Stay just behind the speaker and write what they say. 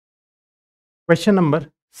Question number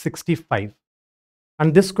 65.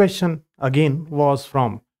 And this question again was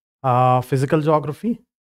from physical geography.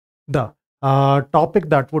 The topic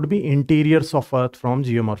that would be interiors of Earth from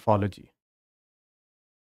geomorphology.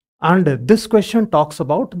 And this question talks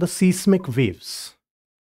about the seismic waves.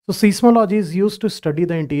 So seismology is used to study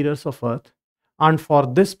the interiors of Earth, and for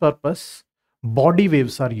this purpose, body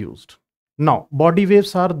waves are used. Now, body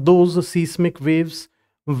waves are those seismic waves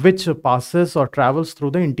which passes or travels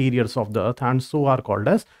through the interiors of the Earth, and so are called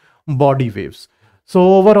as body waves. So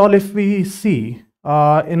overall, if we see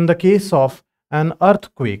in the case of an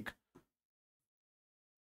earthquake,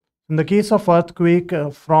 from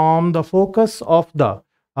the focus of the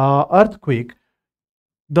earthquake,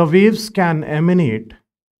 the waves can emanate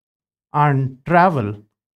and travel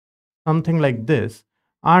something like this,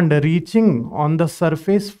 and reaching on the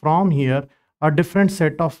surface from here, a different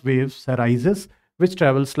set of waves arises which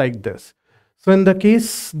travels like this. So in the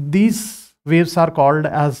case, these waves are called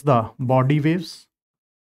as the body waves,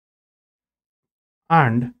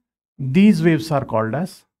 and these waves are called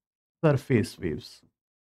as surface waves.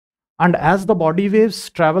 And as the body waves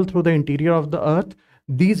travel through the interior of the Earth,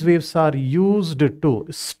 these waves are used to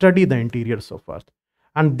study the interiors of Earth.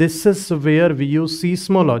 And this is where we use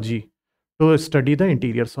seismology to study the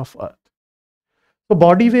interiors of Earth. So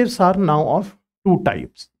body waves are now of two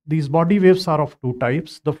types. These body waves are of two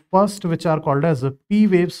types. The first, which are called as P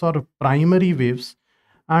waves or primary waves,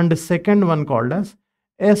 and the second one called as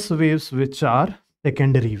S waves, which are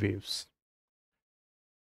secondary waves.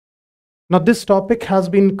 Now this topic has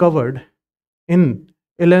been covered in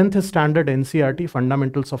 11th standard NCERT,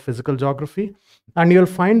 Fundamentals of Physical Geography, and you'll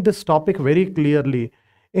find this topic very clearly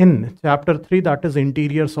in chapter 3, that is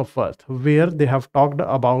Interiors of Earth, where they have talked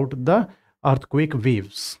about the earthquake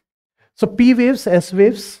waves. So P waves, S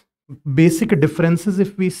waves, basic differences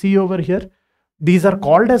if we see over here, these are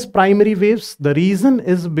called as primary waves. The reason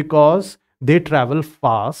is because they travel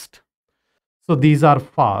fast. So these are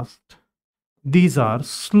fast, these are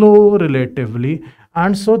slow relatively,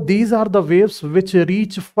 and so these are the waves which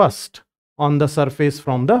reach first on the surface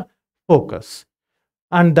from the focus,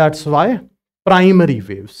 and that's why primary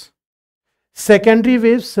waves. Secondary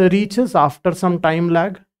waves reaches after some time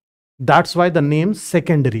lag, that's why the name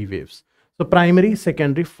secondary waves. So primary,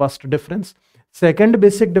 secondary, first difference. Second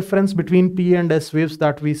basic difference between P and S waves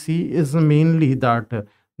that we see is mainly that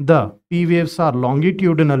the P waves are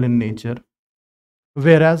longitudinal in nature,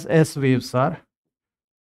 whereas S waves are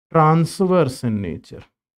transverse in nature.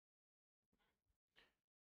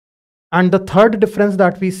 And the third difference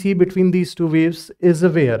that we see between these two waves is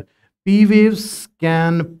where P waves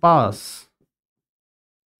can pass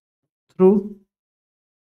through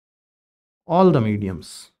all the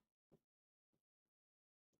mediums,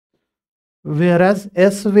 whereas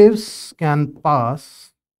S waves can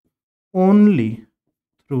pass only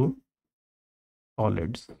through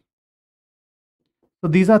solids. So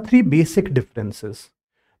these are three basic differences.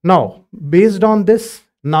 Now, based on this,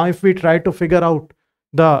 now if we try to figure out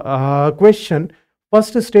the question,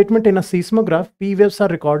 first statement in a seismograph, P waves are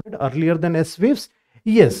recorded earlier than S waves.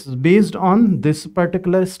 Yes, based on this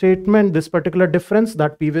particular statement, this particular difference,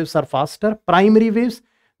 that P waves are faster. Primary waves,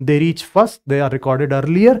 they reach first, they are recorded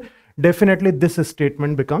earlier. Definitely this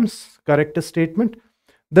statement becomes correct statement.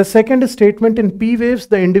 The second statement, in P waves,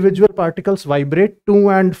 the individual particles vibrate to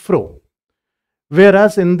and fro,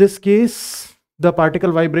 whereas in this case, the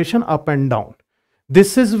particle vibration up and down.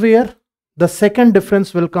 This is where the second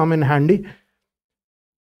difference will come in handy.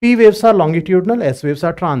 P waves are longitudinal, S waves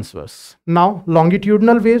are transverse. Now,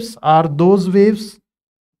 longitudinal waves are those waves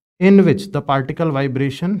in which the particle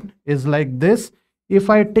vibration is like this. If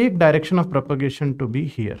I take direction of propagation to be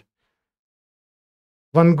here,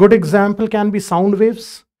 one good example can be sound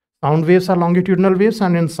waves. Sound waves are longitudinal waves,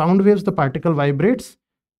 and in sound waves, the particle vibrates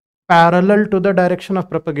parallel to the direction of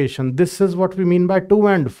propagation. This is what we mean by to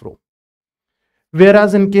and fro.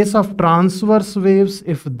 Whereas in case of transverse waves,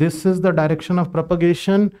 if this is the direction of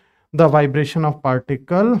propagation, the vibration of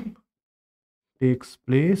particle takes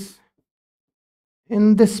place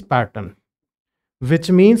in this pattern,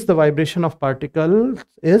 which means the vibration of particle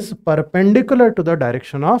is perpendicular to the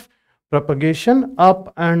direction of propagation,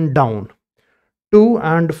 up and down, to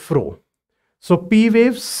and fro. So P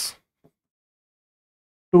waves,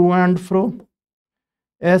 to and fro,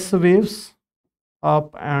 S waves,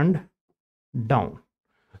 up and down.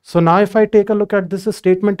 So now if I take a look at this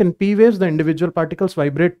statement, in P waves, the individual particles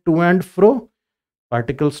vibrate to and fro,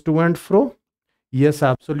 particles to and fro. Yes,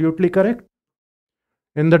 absolutely correct,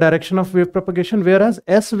 in the direction of wave propagation, whereas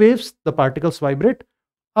S waves, the particles vibrate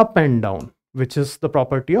up and down, which is the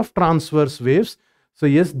property of transverse waves. So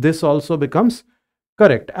yes, this also becomes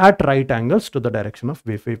Correct, at right angles to the direction of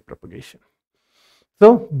wave propagation.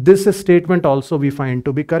 So this statement also we find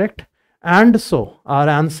to be correct. And so our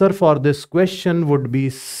answer for this question would be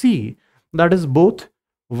C, that is both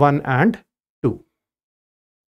 1 and